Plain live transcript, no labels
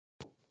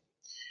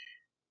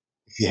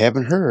you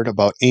haven't heard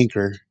about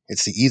Anchor,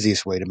 it's the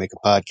easiest way to make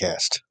a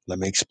podcast. Let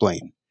me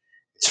explain.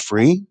 It's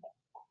free.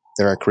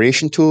 There are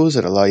creation tools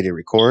that allow you to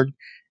record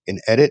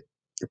and edit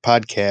your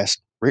podcast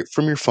right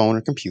from your phone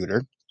or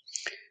computer.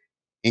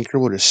 Anchor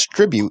will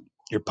distribute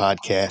your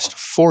podcast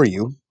for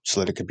you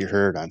so that it can be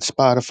heard on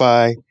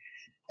Spotify,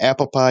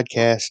 Apple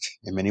Podcast,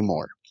 and many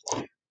more.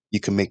 You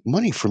can make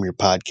money from your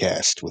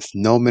podcast with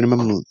no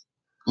minimum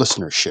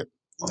listenership.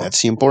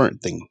 That's the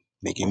important thing,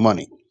 making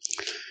money.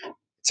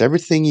 It's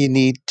everything you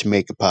need to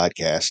make a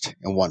podcast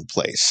in one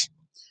place.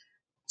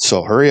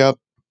 So hurry up,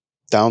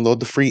 download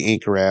the free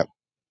Anchor app,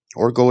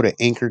 or go to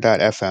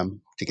anchor.fm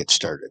to get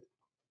started.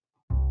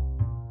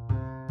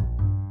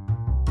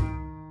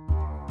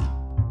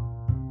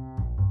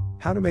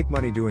 How to make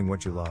money doing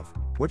what you love.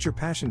 What your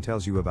passion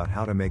tells you about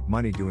how to make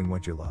money doing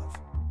what you love.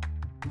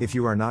 If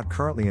you are not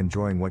currently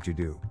enjoying what you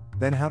do,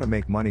 then how to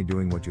make money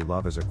doing what you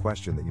love is a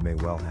question that you may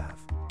well have.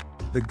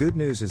 The good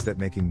news is that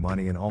making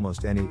money in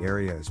almost any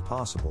area is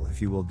possible if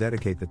you will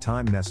dedicate the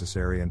time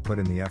necessary and put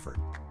in the effort.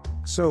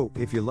 So,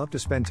 if you love to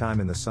spend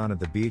time in the sun at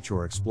the beach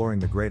or exploring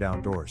the great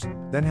outdoors,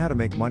 then how to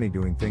make money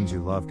doing things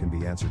you love can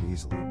be answered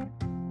easily.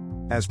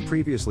 As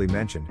previously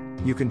mentioned,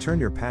 you can turn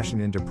your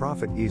passion into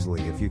profit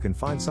easily if you can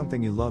find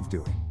something you love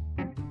doing.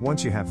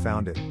 Once you have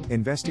found it,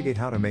 investigate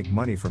how to make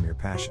money from your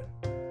passion.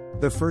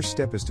 The first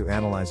step is to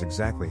analyze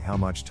exactly how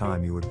much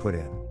time you would put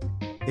in.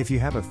 If you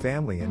have a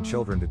family and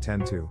children to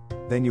tend to,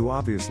 then you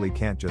obviously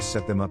can't just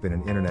set them up in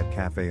an internet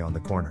cafe on the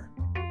corner.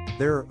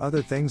 There are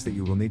other things that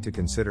you will need to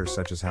consider,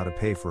 such as how to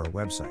pay for a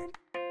website.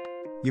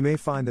 You may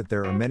find that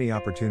there are many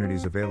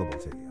opportunities available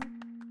to you.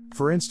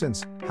 For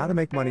instance, how to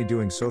make money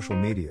doing social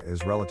media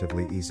is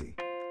relatively easy.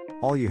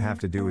 All you have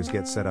to do is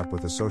get set up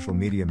with a social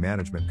media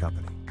management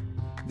company.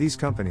 These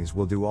companies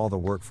will do all the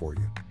work for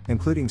you,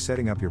 including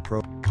setting up your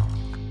profile.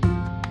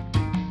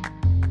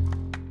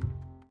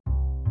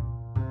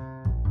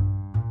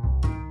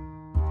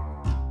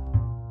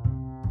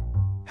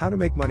 How to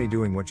make money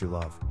doing what you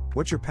love.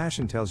 What your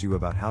passion tells you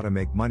about how to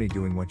make money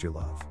doing what you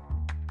love.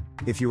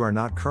 If you are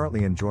not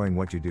currently enjoying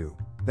what you do,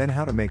 then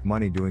how to make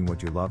money doing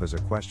what you love is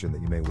a question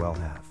that you may well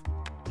have.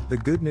 The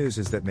good news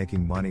is that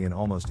making money in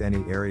almost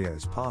any area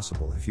is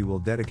possible if you will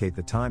dedicate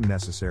the time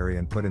necessary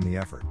and put in the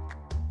effort.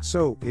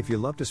 So, if you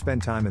love to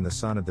spend time in the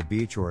sun at the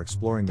beach or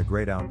exploring the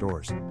great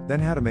outdoors, then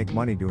how to make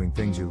money doing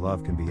things you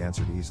love can be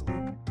answered easily.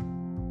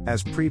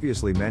 As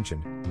previously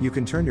mentioned, you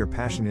can turn your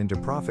passion into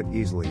profit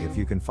easily if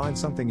you can find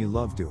something you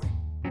love doing.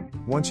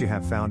 Once you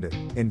have found it,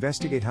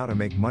 investigate how to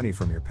make money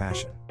from your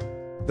passion.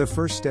 The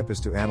first step is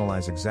to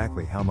analyze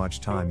exactly how much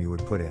time you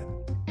would put in.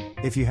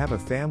 If you have a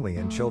family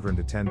and children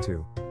to tend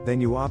to, then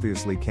you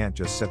obviously can't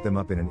just set them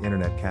up in an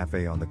internet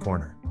cafe on the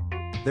corner.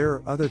 There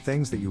are other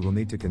things that you will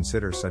need to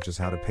consider, such as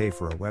how to pay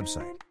for a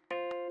website.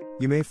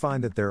 You may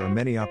find that there are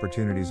many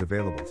opportunities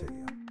available to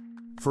you.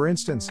 For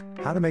instance,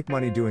 how to make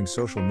money doing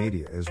social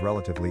media is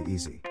relatively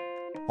easy.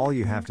 All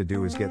you have to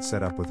do is get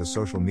set up with a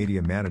social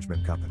media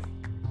management company.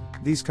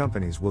 These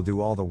companies will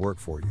do all the work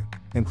for you,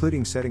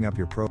 including setting up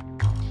your profile,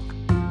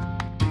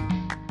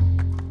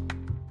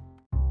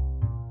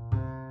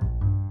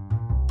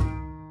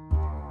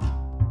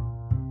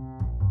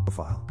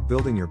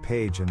 building your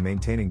page, and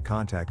maintaining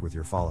contact with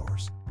your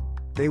followers.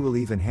 They will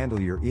even handle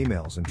your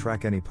emails and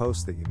track any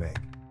posts that you make.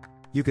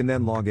 You can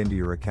then log into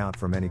your account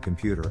from any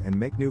computer and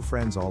make new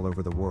friends all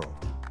over the world.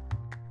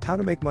 How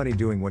to make money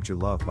doing what you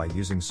love by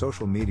using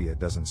social media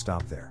doesn't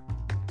stop there.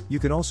 You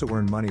can also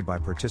earn money by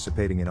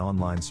participating in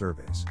online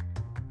surveys.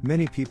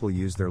 Many people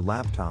use their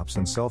laptops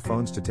and cell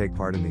phones to take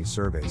part in these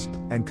surveys,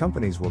 and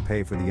companies will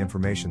pay for the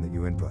information that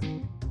you input.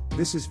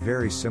 This is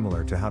very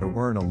similar to how to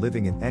earn a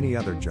living in any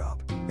other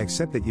job,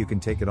 except that you can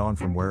take it on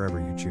from wherever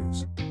you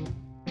choose.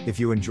 If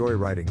you enjoy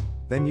writing,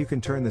 then you can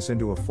turn this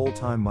into a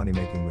full-time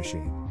money-making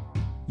machine.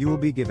 You will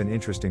be given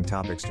interesting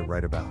topics to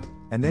write about,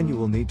 and then you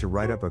will need to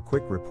write up a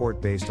quick report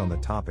based on the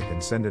topic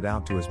and send it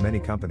out to as many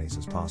companies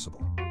as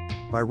possible.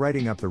 By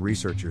writing up the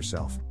research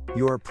yourself,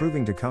 you are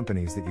proving to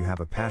companies that you have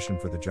a passion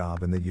for the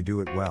job and that you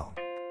do it well.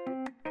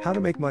 How to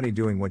make money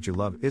doing what you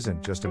love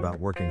isn't just about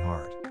working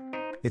hard.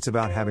 It's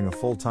about having a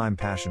full-time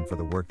passion for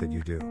the work that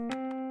you do.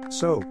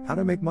 So, how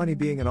to make money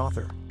being an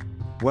author?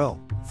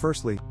 Well,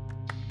 firstly,